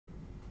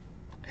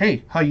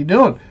Hey, how you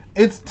doing?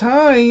 It's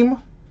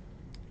time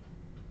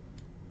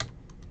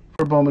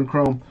for Bowman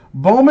Chrome.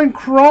 Bowman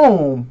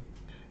Chrome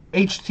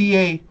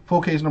HTA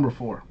full case number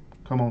 4.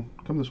 Come on,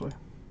 come this way.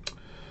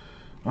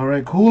 All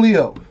right,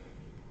 Coolio.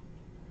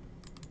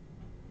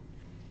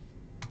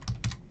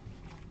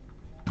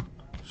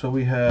 So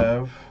we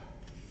have,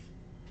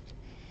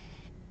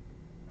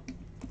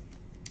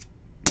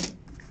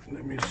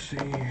 let me see.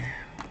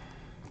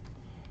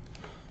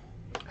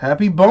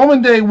 Happy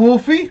Bowman Day,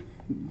 Wolfie.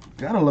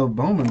 Gotta love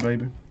Bowman,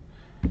 baby.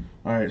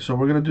 All right, so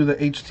we're gonna do the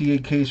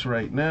HTA case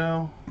right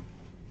now.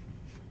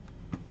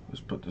 Let's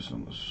put this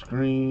on the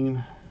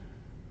screen.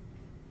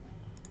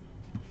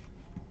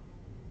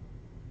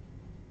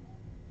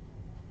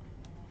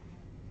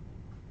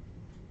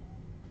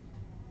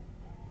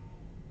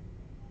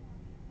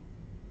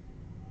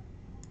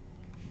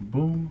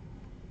 Boom.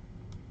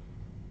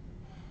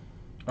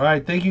 All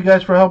right, thank you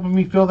guys for helping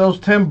me fill those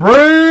 10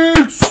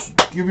 breaks.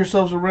 Give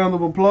yourselves a round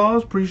of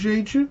applause.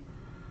 Appreciate you.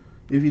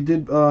 If you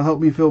did help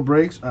me fill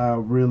breaks, I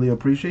really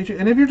appreciate you.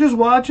 And if you're just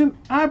watching,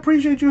 I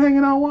appreciate you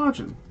hanging out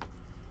watching.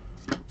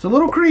 It's a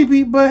little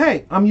creepy, but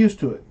hey, I'm used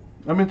to it.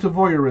 I'm into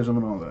voyeurism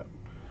and all that.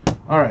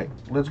 All right,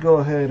 let's go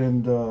ahead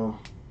and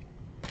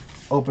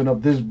open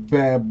up this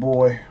bad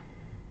boy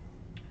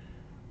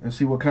and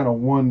see what kind of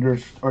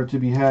wonders are to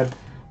be had.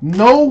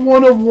 No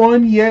 1 of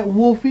 1 yet,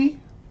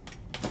 Wolfie,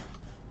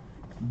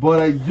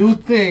 but I do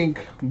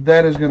think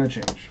that is going to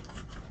change.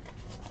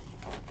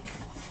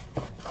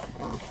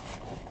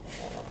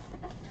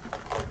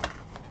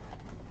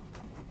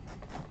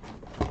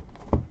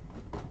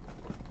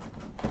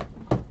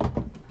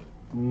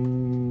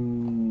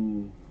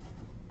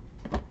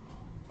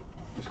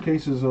 This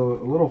case is a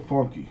little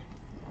funky.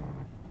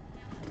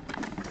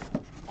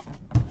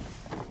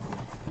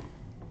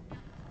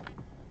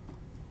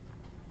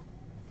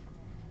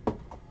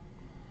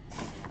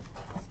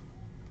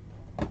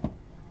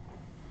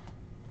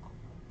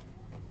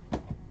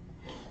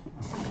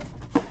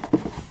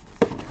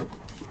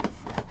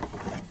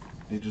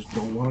 They just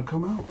don't want to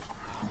come out.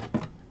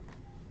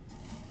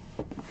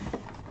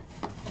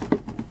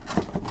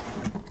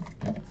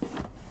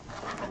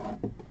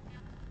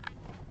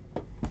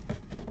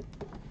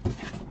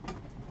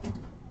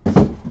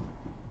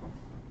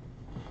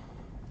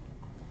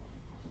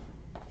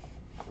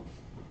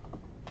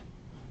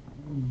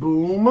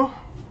 Boom.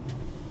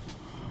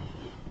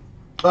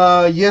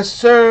 Yes,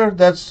 sir.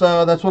 That's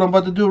what I'm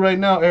about to do right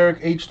now,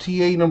 Eric.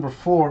 HTA number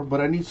 4,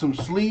 but I need some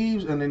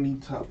sleeves and I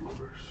need top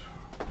loaders.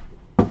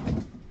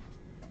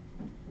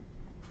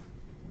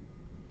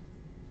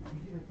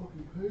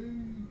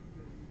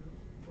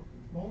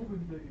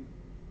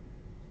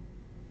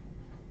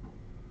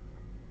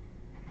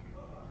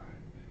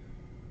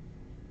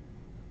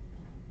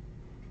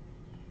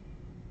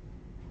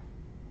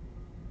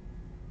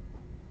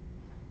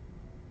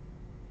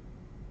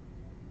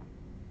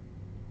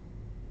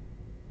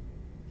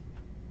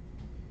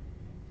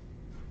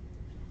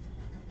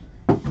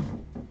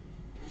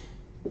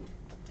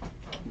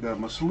 Got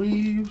my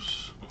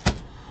sleeves,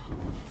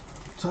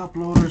 top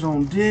loaders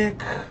on deck.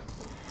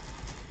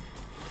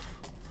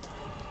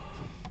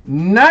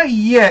 Not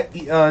yet,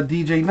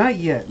 DJ, not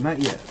yet, not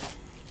yet.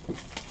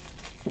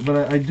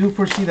 But I do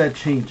foresee that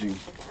changing.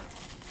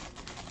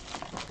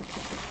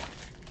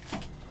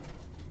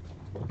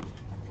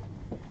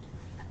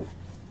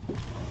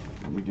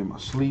 Let me get my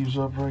sleeves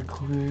up right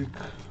quick.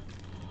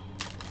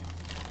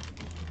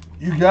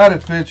 You got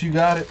it, Fitz, you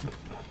got it.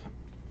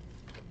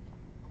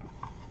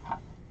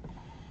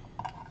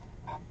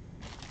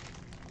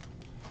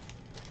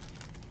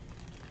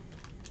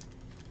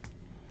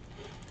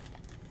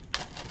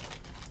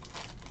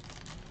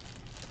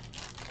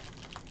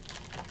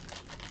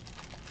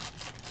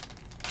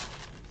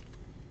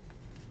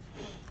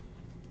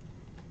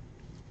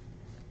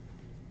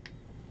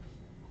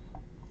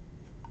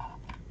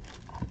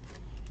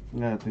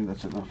 Yeah, I think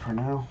that's enough for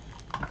now.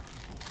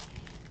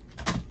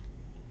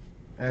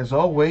 As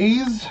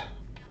always,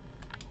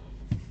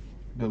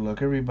 good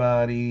luck,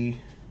 everybody.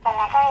 Good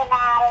luck,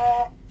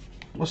 everybody.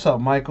 What's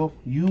up, Michael?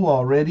 You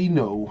already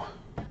know.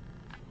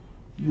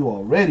 You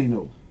already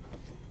know.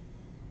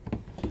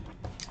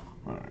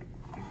 All right.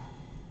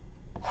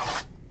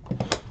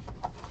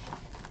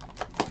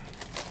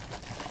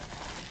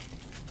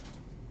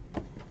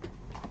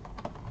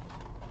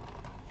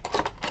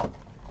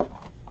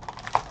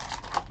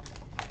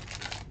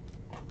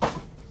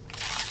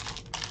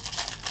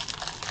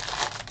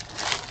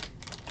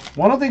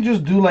 Why don't they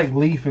just do like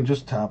Leaf and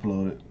just top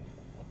load it?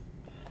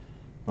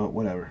 But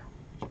whatever.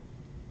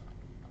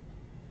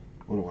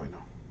 What do I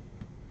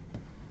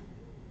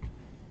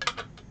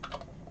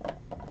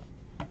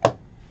know?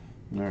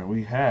 There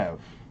we have,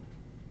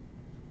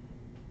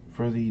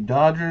 for the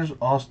Dodgers,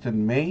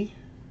 Austin May.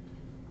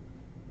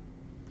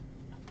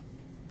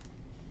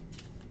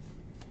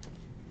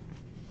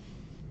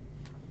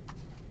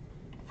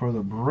 For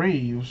the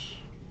Braves,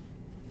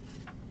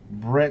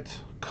 Brett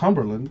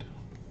Cumberland.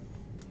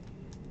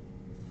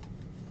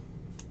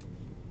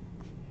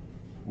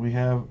 We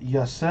have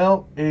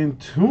Yasel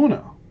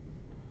Antuna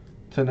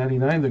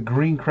 10.99. The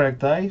green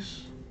cracked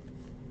ice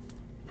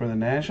for the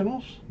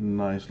Nationals.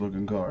 Nice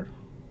looking card.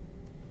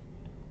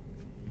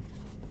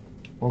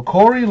 Well,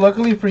 Corey,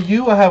 luckily for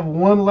you, I have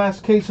one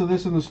last case of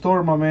this in the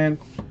store, my man.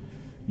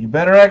 You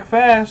better act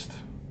fast.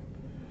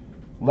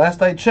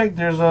 Last I checked,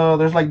 there's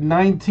like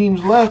 9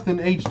 teams left in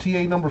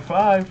HTA number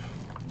 5.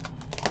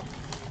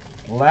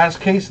 Last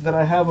case that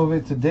I have of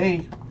it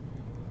today.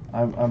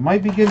 I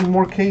might be getting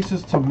more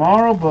cases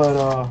tomorrow,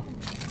 but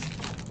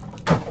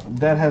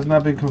that has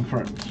not been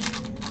confirmed.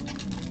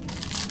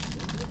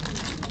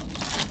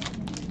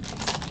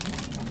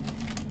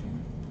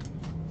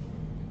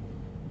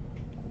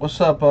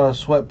 What's up,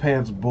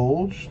 Sweatpants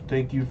Bulge?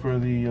 Thank you for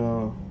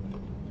the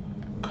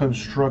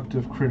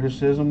constructive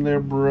criticism there,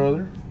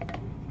 brother.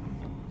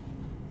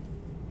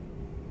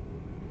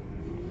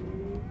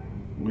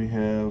 We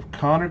have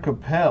Connor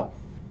Capel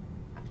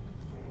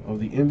of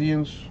the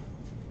Indians.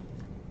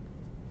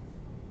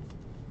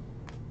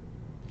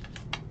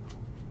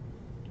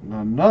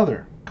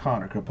 Another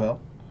Connor Capel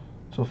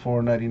to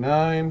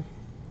 $4.99.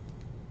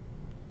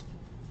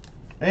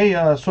 Hey,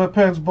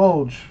 Sweatpants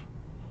Bulge,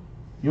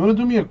 you want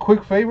to do me a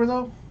quick favor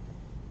though?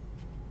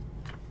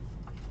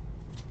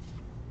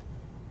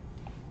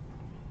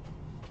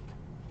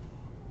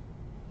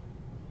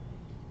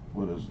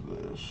 What is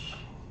this?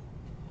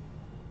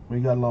 We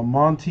got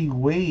Lamonte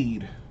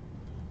Wade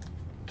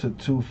to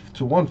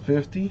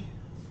 150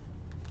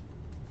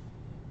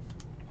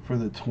 for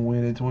the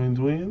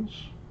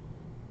Twins.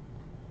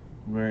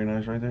 Very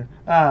nice right there.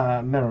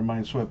 Ah, never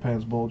mind,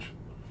 Sweatpants Bulge.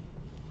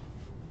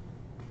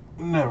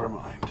 Never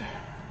mind.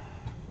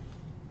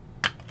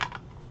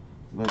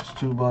 That's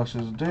 2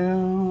 boxes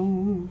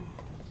down.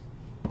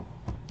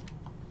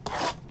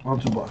 On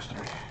to box 3.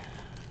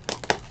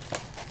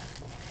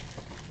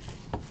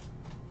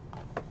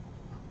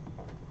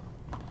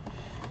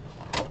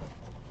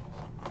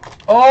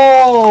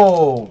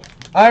 Oh,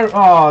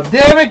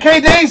 damn it, K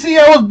Daisy,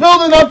 I was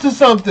building up to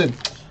something,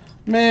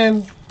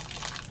 man.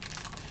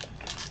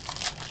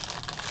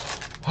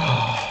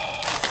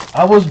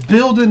 I was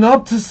building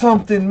up to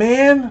something,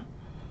 man.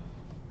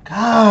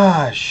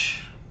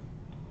 Gosh.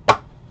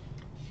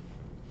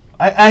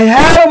 I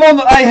had him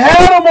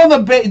on the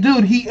bait,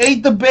 dude. He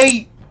ate the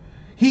bait.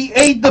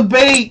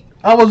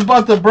 I was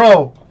about to,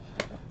 bro.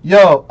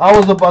 Yo, I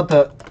was about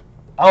to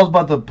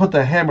put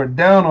the hammer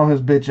down on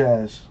his bitch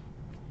ass.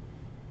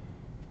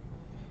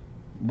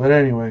 But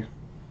anyway,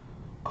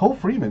 Cole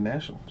Freeman,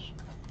 Nationals.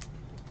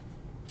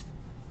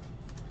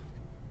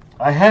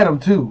 I had him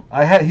too.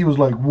 He was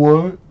like,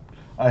 what?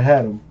 I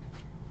had him.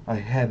 I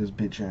had his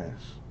bitch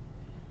ass.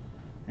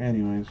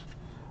 Anyways,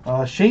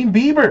 Shane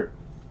Bieber.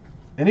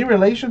 Any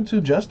relation to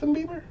Justin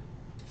Bieber?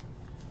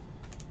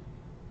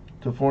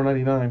 To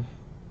 $4.99.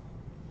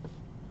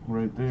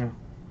 Right there.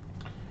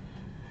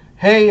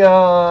 Hey,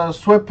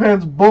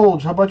 Sweatpants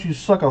Bulge, how about you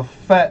suck a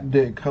fat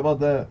dick? How about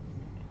that?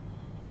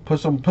 Put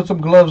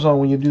some gloves on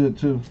when you do it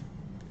too,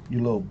 you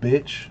little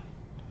bitch.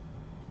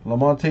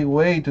 Lamonte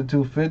Wade to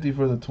 250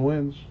 for the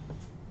Twins.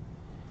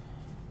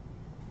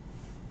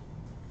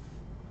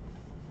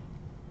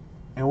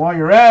 And while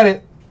you're at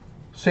it,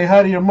 say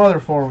hi to your mother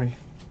for me.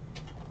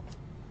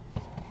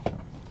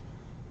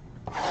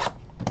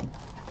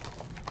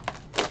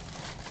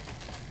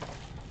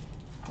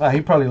 He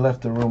probably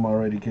left the room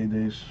already,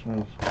 K-Days.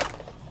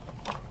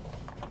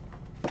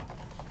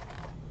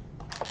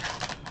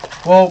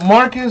 Well,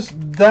 Marcus,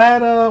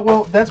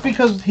 that's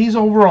because he's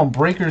over on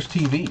Breakers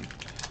TV.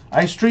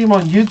 I stream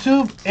on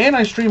YouTube and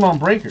I stream on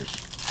Breakers.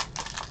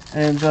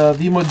 And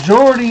the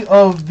majority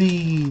of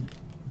the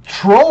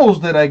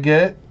trolls that I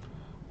get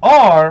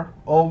are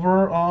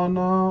over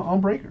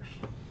on Breakers.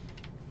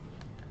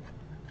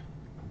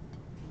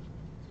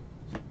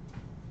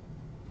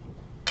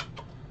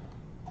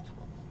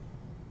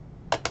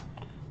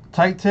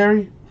 Tight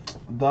Terry,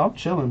 dog, I'm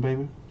chilling,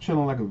 baby.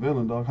 Chilling like a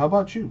villain, dog. How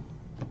about you?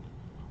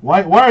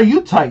 Why are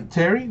you tight,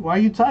 Terry? Why are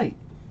you tight?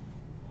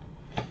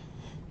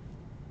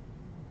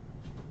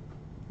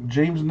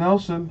 James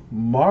Nelson,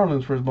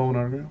 Marlins for his Bowman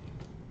autograph.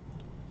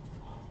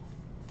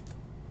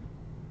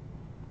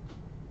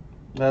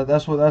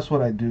 That's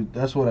what I do.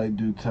 That's what I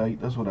do,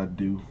 tight. That's what I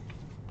do.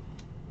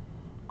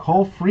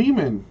 Cole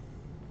Freeman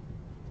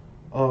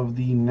of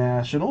the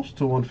Nationals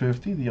to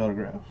 150, the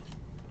autograph.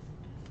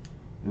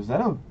 Is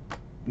that a...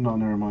 No,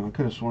 never mind. I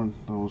could have sworn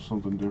that was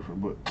something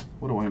different, but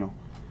what do I know?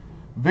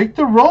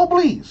 Victor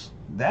Robles.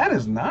 That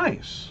is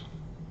nice.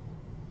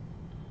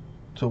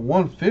 To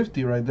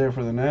 150 right there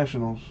for the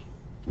Nationals.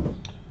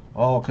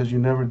 Oh, because you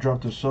never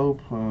dropped a soap?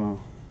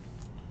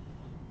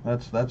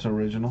 That's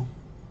original.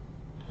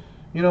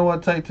 You know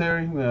what, Tight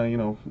Terry? You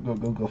know,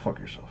 go fuck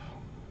yourself.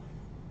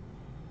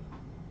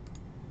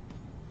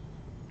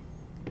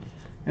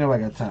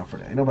 Nobody got time for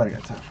that. Nobody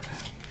got time for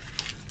that.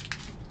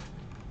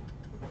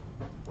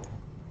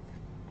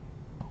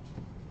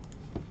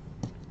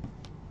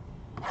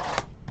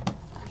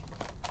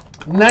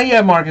 Not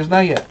yet, Marcus.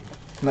 Not yet.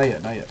 Not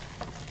yet. Not yet.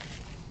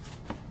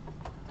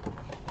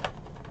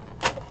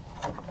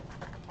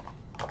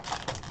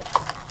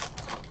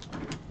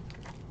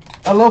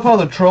 I love how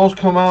the trolls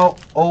come out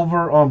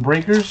over on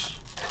Breakers,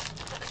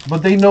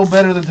 but they know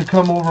better than to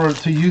come over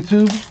to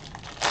YouTube,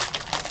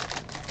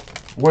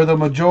 where the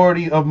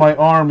majority of my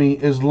army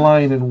is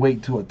lying in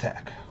wait to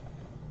attack.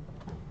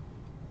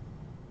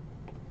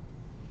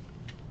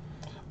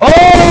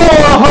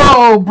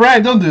 Oh,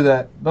 Brad, don't do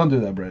that. Don't do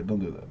that, Brad. Don't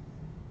do that.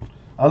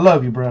 I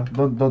love you, bro.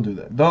 Don't do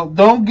that.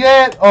 Don't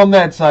get on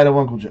that side of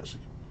Uncle Jesse.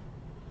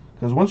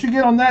 Because once you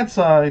get on that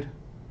side,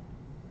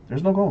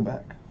 there's no going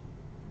back.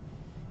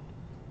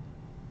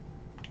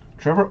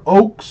 Trevor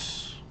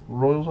Oaks,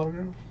 Royals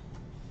autograph.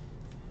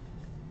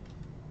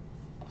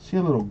 See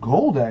a little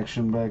gold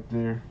action back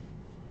there.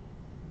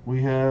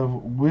 We have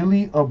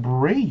Willie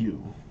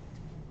Abreu,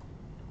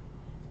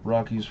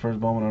 Rockies' first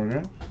Bowman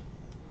autograph.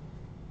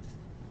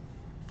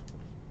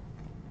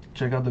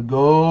 Check out the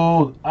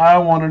gold. I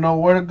want to know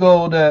where the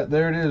gold at.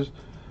 There it is.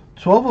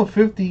 12 of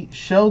 50,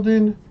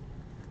 Sheldon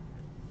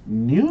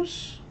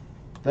News?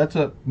 That's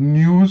a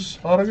News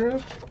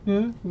autograph?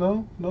 Yeah?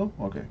 No? No?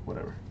 Okay,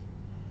 whatever.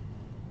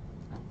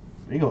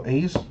 There you go,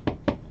 A's.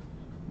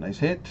 Nice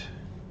hit.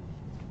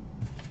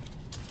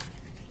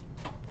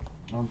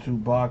 On to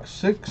box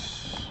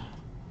 6.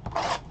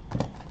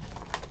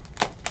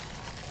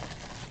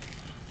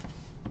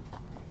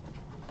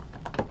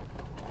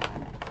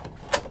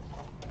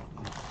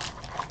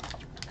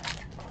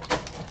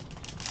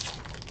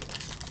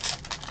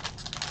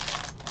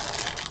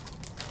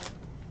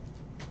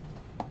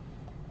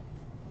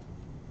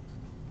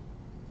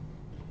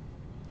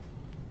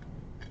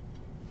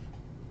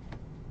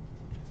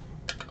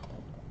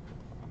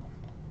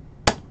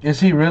 Is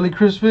he really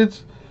Chris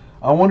Fitz?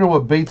 I wonder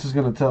what Bates is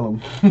going to tell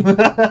him.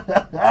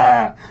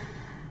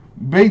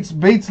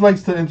 Bates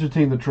likes to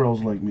entertain the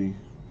trolls like me.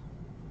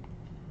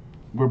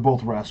 We're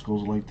both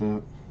rascals like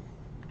that.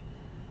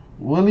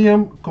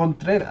 William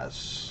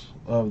Contreras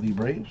of the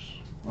Braves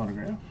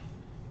autograph.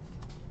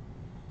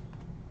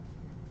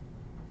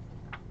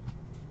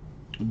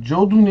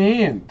 Joe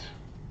Dunant.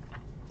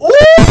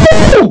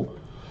 Oh!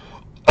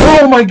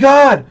 Oh my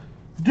God!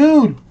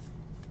 Dude!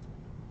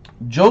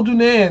 Joe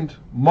Dunant,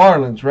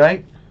 Marlins,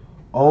 right?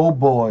 Oh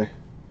boy.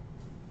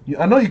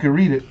 I know you can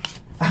read it.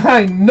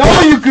 I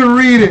know you can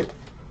read it!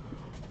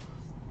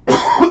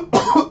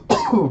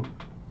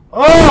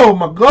 Oh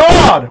my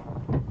God!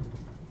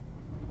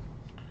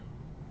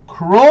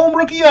 Chrome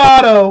rookie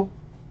auto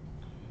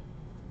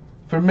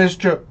for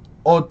Mr.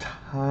 Ohtani.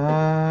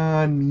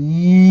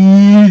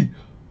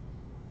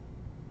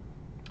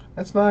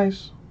 That's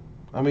nice.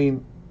 I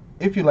mean,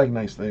 if you like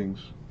nice things.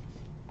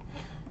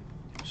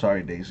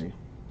 Sorry, Daisy.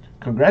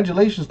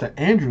 Congratulations to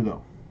Andrew,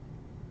 though.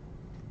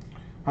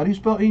 How do you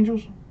spell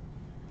Angels?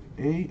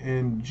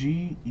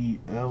 A-N-G-E-Ls.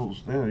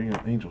 There you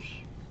go, Angels.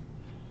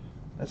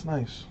 That's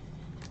nice.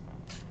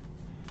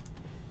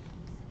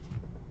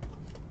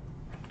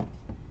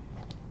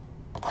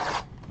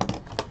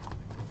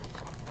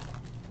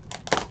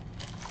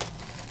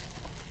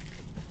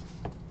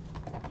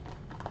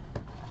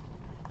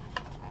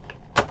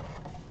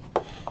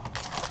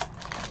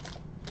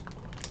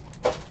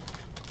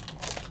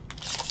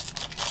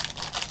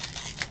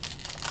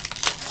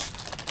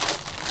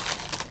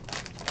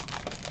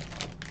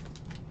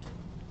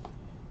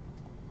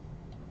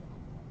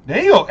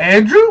 There you go,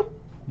 Andrew.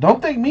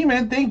 Don't thank me,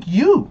 man. Thank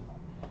you.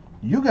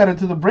 You got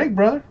into the break,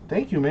 brother.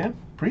 Thank you, man.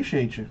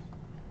 Appreciate you.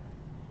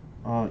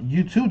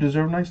 You too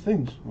deserve nice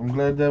things. I'm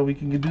glad that we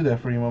can do that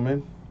for you, my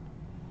man.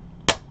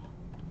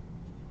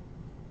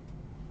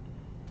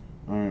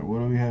 All right, what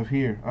do we have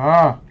here?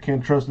 Ah,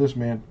 can't trust this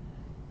man.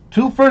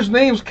 2 first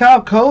names,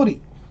 Kyle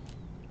Cody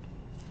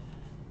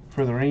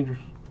for the Rangers.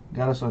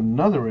 Got us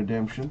another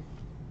redemption.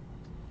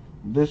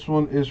 This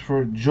one is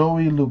for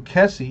Joey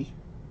Lucchesi.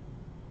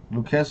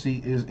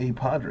 Lucchesi is a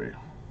Padre.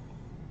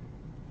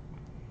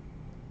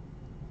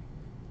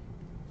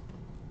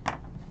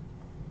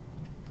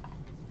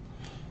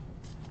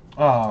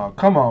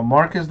 Come on,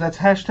 Marcus. That's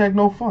hashtag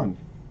no fun.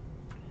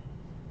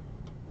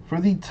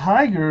 For the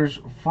Tigers,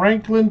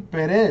 Franklin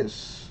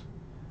Perez.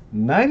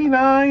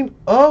 99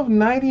 of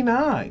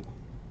 99.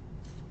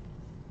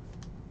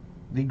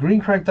 The green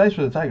cracked dice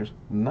for the Tigers.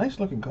 Nice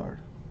looking card.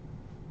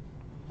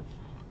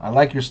 I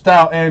like your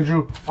style,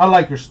 Andrew. I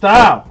like your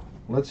style.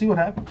 Let's see what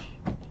happens.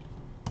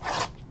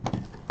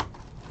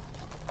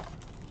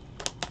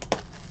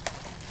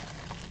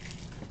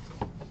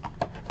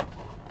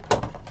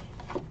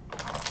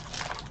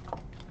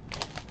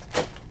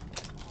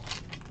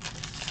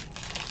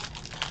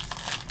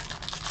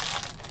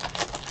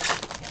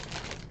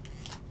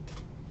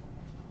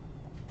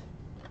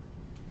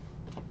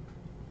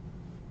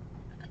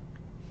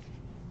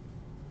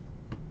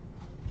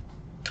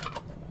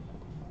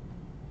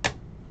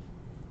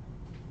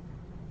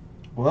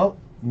 Well,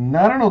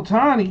 not an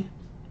Ohtani,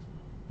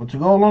 but to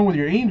go along with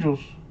your Angels,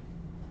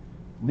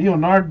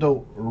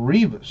 Leonardo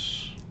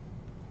Rivas.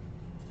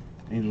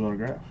 Angels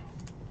autograph.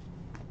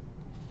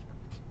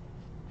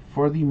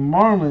 For the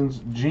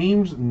Marlins,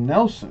 James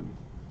Nelson.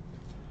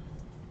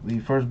 The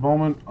first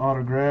Bowman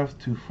autograph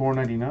to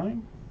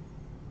 $4.99.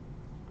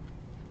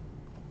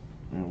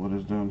 And what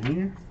is down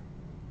here?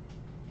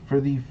 For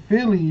the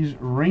Phillies,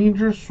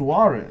 Ranger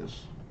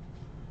Suarez.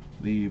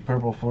 The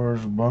Purple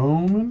Furs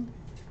Bowman.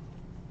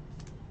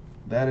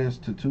 That is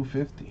to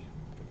 250.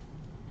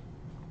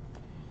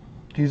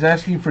 He's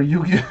asking for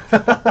Yu-Gi-Oh!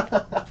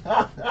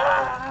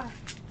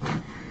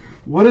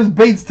 What is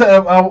Bates?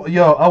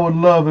 Yo, I would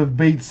love if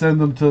Bates send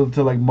them to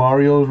like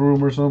Mario's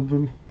room or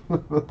something.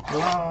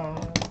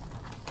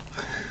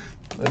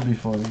 That'd be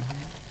funny.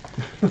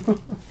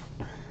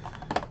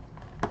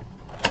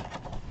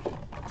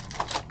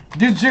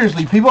 Dude,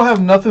 seriously, people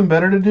have nothing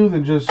better to do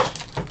than just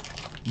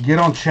get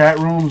on chat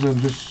rooms and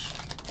just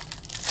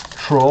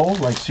troll.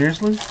 Like,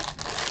 seriously,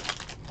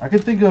 I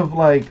could think of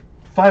like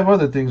 5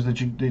 other things that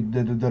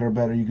that are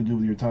better you could do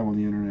with your time on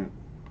the internet.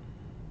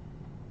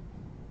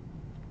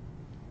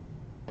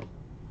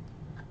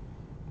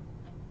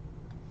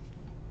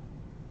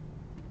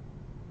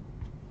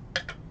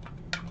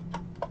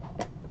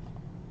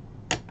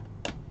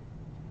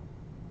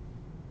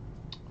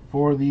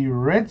 For the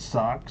Red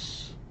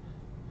Sox,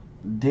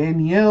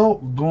 Daniel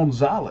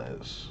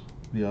Gonzalez,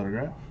 the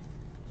autograph.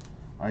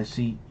 I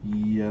see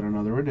yet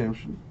another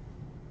redemption.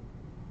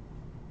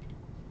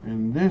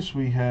 In this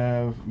we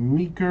have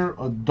Meeker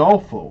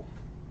Adolfo,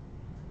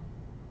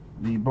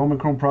 the Bowman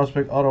Chrome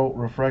Prospect Auto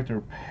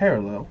Refractor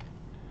Parallel.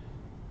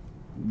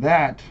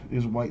 That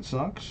is White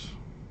Sox.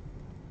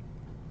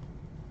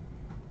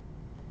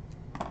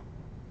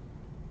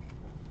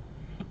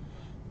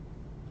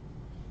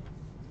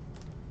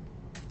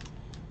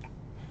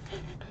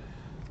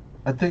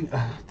 I think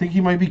he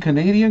might be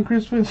Canadian,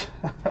 Chris Fitz.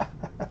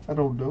 I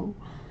don't know.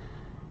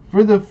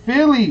 For the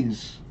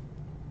Phillies,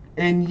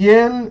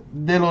 Enyel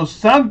de los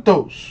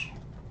Santos.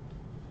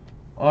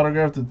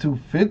 Autographed to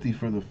 250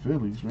 for the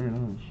Phillies. Very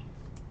nice.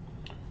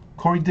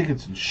 Corey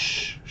Dickinson.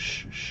 Shh.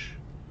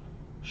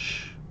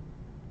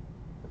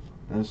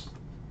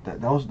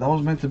 That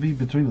was meant to be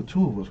between the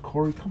two of us.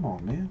 Corey, come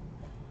on, man.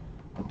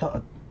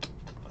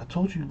 I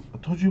told you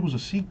it was a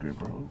secret,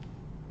 bro.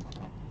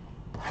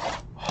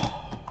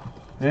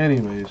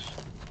 Anyways,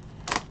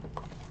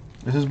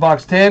 this is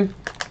box 10.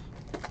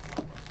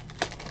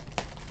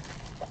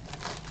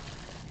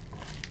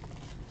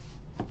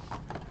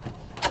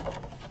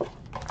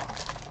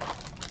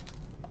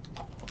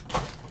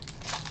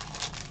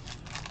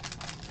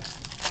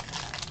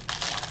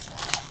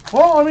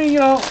 Well, I mean, you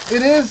know,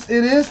 it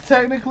is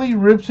technically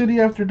Rip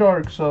City After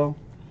Dark, so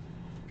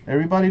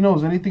everybody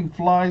knows anything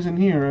flies in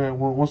here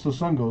once the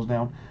sun goes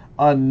down.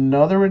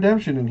 Another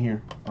redemption in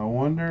here. I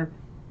wonder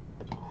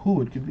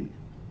who it could be.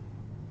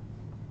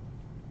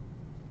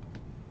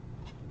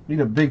 Need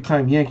a big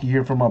time Yankee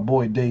here for my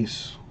boy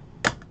Dace.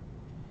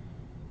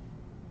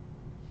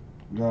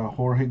 Got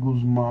Jorge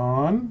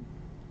Guzman.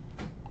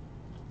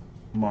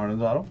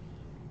 Marlins auto.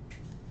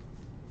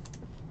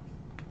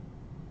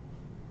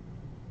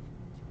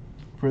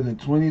 For the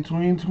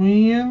 2020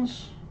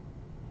 Twins,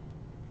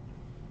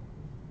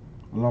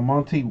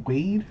 Lamonte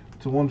Wade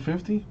to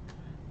 150.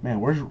 Man,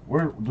 where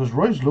does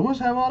Royce Lewis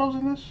have autos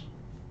in this?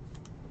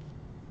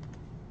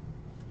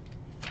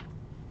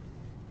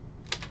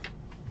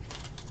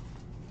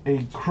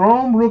 A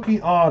Chrome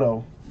Rookie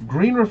Auto,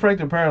 Green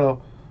Refractor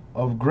Parallel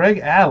of Greg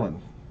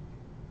Allen.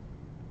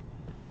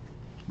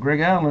 Greg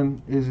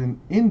Allen is an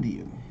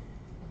Indian,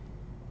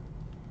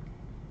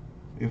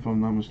 if I'm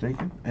not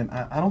mistaken. And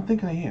I don't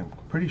think I am.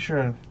 Pretty sure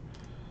I've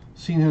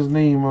seen his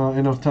name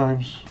enough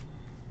times.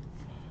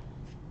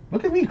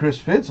 Look at me, Chris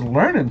Fitz,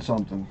 learning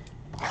something.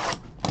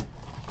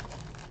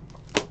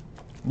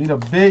 Need a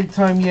big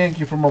time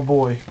Yankee for my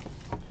boy.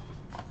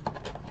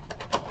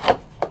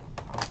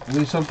 I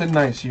need something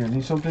nice here. I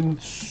need something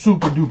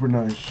super duper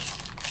nice.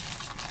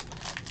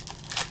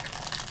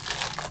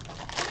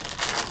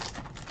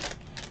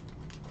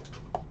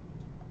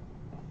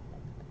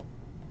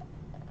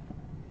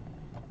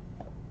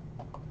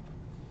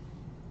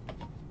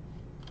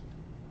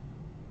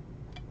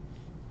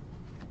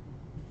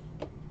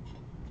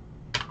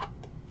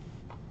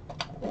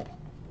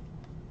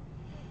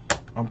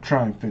 I'm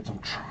trying, Fitz. I'm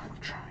trying.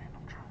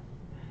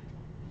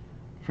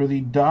 For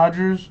the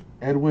Dodgers,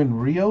 Edwin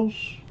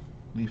Rios,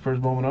 the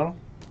first Bowman auto.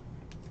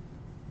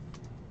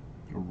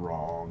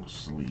 Wrong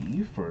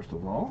sleeve, first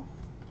of all.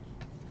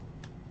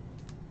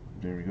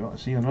 There we go. I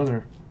see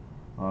another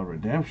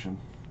redemption.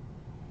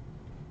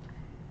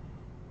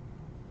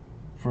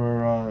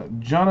 For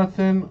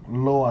Jonathan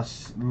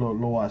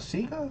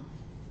Loaisiga.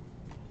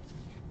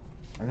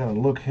 I gotta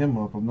look him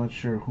up. I'm not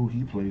sure who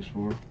he plays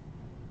for.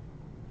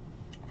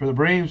 For the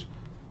Braves,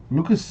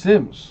 Lucas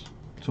Sims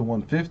to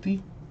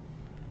 150.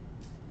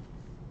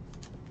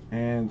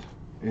 And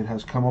it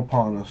has come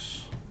upon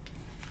us.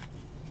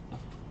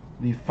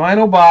 The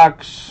final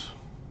box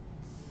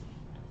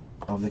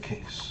of the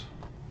case.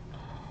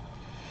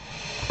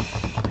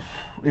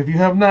 If you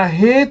have not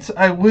hit,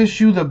 I wish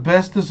you the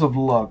bestest of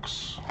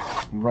lucks.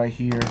 Right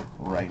here,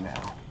 right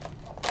now.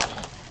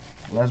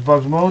 Last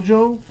box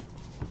mojo.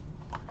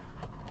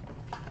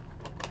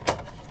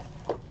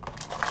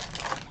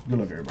 Good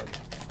luck, everybody.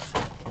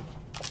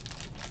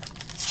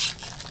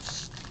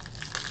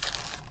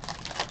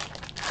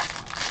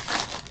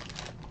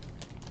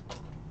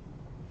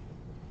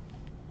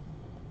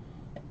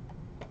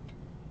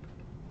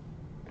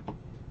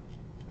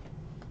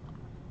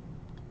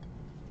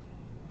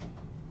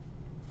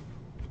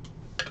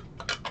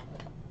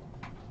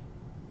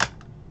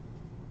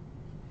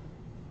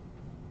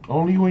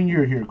 Only when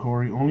you're here,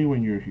 Corey. Only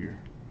when you're here.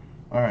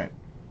 All right.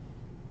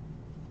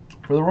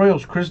 For the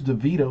Royals, Chris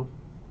DeVito.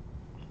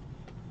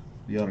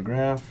 The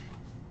autograph.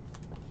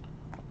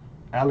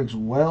 Alex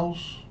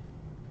Wells.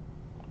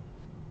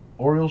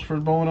 Orioles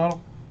first Bowman auto.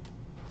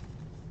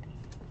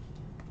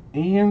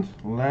 And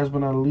last but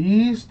not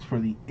least, for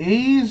the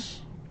A's,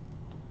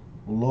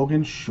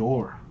 Logan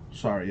Shore.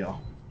 Sorry, y'all.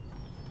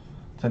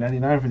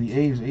 $10.99 for the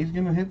A's. A's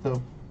gonna hit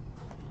though.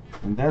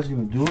 And that's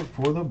gonna do it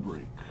for the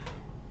break.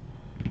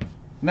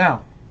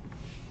 Now,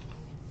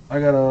 I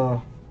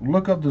gotta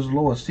look up this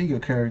Loaiziga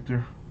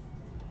character.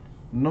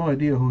 No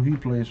idea who he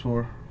plays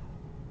for.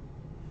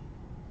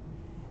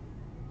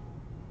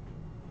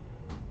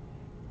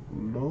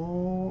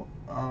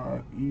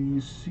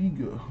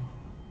 Loaiziga.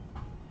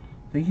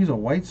 Think he's a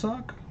White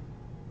Sox?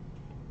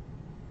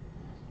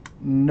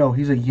 No,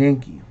 he's a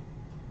Yankee.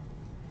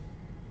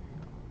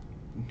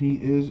 He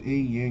is a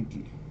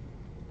Yankee.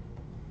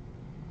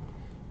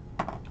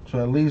 So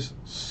at least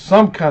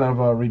some kind of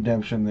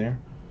redemption there.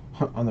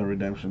 On the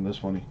redemption, that's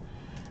funny.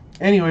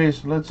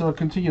 Anyways, let's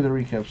continue the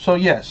recap. So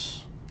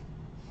yes,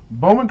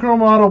 Bowman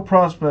Chrome Auto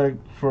prospect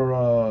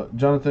for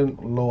Jonathan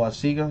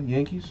Loaiziga,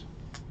 Yankees.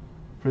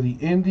 For the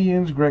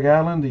Indians, Greg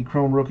Allen, the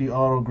Chrome Rookie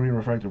Auto Green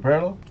Refractor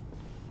Parallel.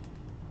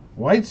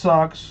 White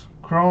Sox,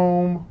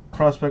 Chrome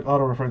Prospect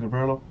Auto Refractor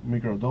Parallel,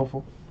 Micro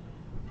Adolfo.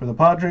 For the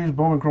Padres,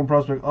 Bowman Chrome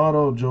Prospect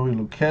Auto, Joey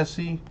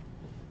Lucchesi.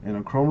 And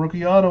a Chrome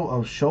Rookie Auto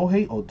of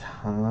Shohei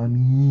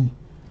Ohtani.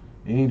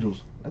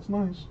 Angels. That's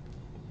nice.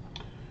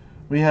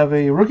 We have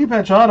a Rookie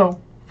Patch Auto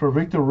for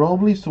Victor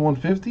Robles to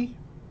 150.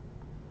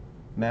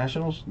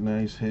 Nationals.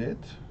 Nice hit.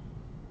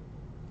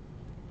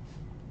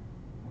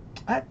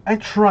 I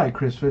try,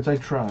 Chris Fitz. I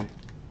try.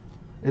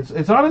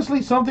 It's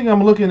honestly something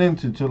I'm looking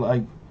into to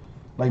like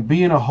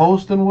being a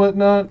host and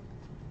whatnot,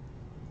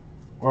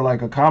 or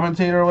like a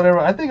commentator or whatever.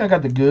 I think I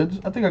got the goods.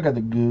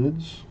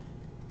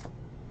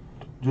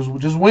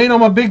 Just waiting on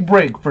my big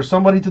break for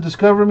somebody to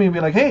discover me and be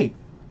like, hey,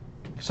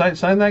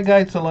 sign that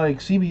guy to like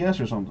CBS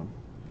or something.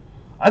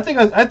 I think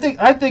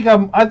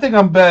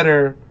I'm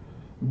better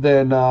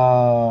than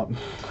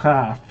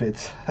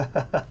Fitz.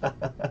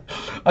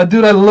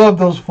 Dude, I love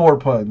those 4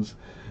 puns.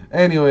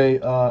 Anyway,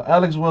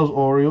 Alex Wells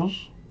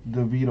Orioles,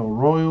 DeVito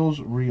Royals,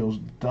 Rios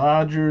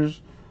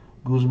Dodgers,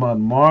 Guzman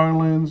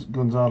Marlins,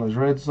 Gonzalez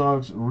Red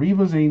Sox,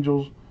 Rivas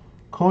Angels,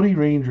 Cody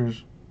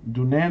Rangers,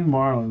 Dunan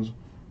Marlins,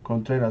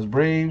 Contreras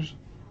Braves,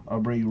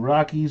 Abreu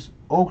Rockies,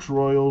 Oaks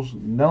Royals,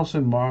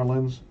 Nelson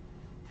Marlins,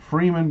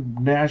 Freeman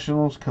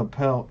Nationals,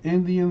 Capel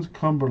Indians,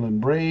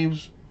 Cumberland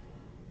Braves,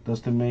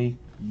 Dustin May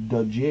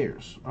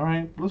Dodgers. All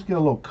right, let's get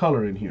a little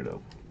color in here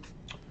though.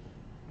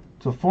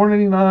 To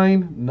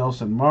 $4.99,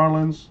 Nelson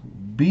Marlins,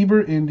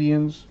 Bieber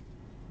Indians,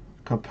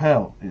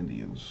 Capel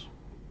Indians.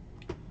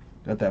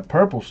 Got that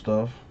purple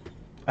stuff.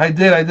 I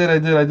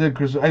did,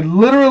 Chris. I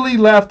literally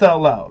laughed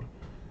out loud.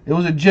 It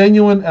was a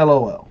genuine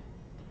LOL.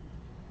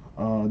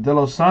 De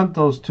Los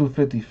Santos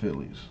 250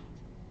 Phillies.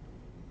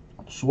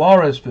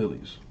 Suarez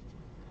Phillies.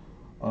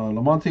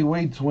 Lamonte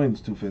Wade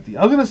Twins 250.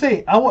 I was gonna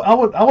say I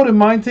wouldn't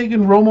mind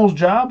taking Romo's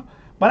job,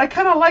 but I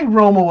kind of like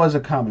Romo as a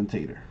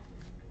commentator.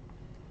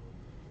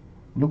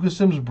 Lucas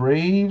Sims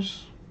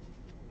Braves.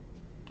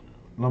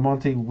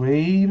 Lamonte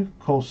Wade,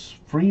 Cole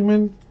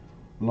Freeman.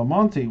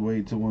 Lamonte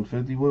Wade to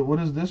 150. What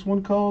is this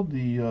one called?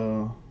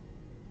 The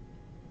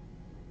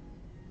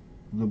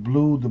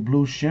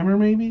blue shimmer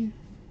maybe?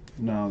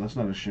 No, that's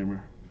not a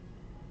shimmer.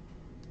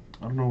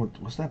 I don't know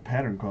what's that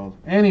pattern called.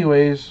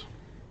 Anyways,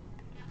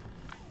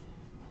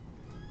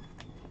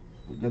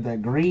 we got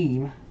that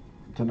green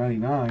to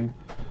 99.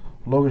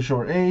 Logan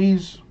Shore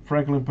A's,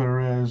 Franklin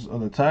Perez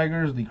of the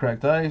Tigers, the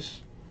cracked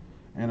ice,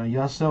 and a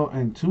Yasel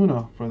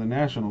Antuna for the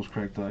Nationals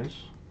cracked ice.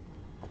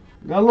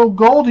 Got a little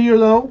gold here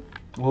though.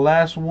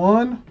 Last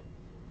one,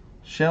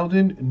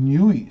 Sheldon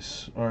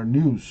News or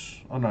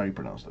News. I don't know how you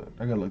pronounce that.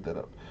 I gotta look that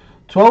up.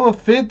 12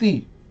 of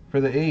 50 for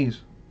the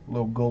A's.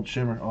 Little gold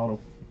shimmer auto.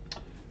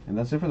 And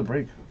that's it for the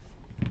break.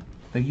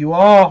 Thank you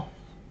all.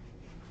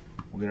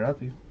 We'll get it out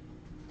to you.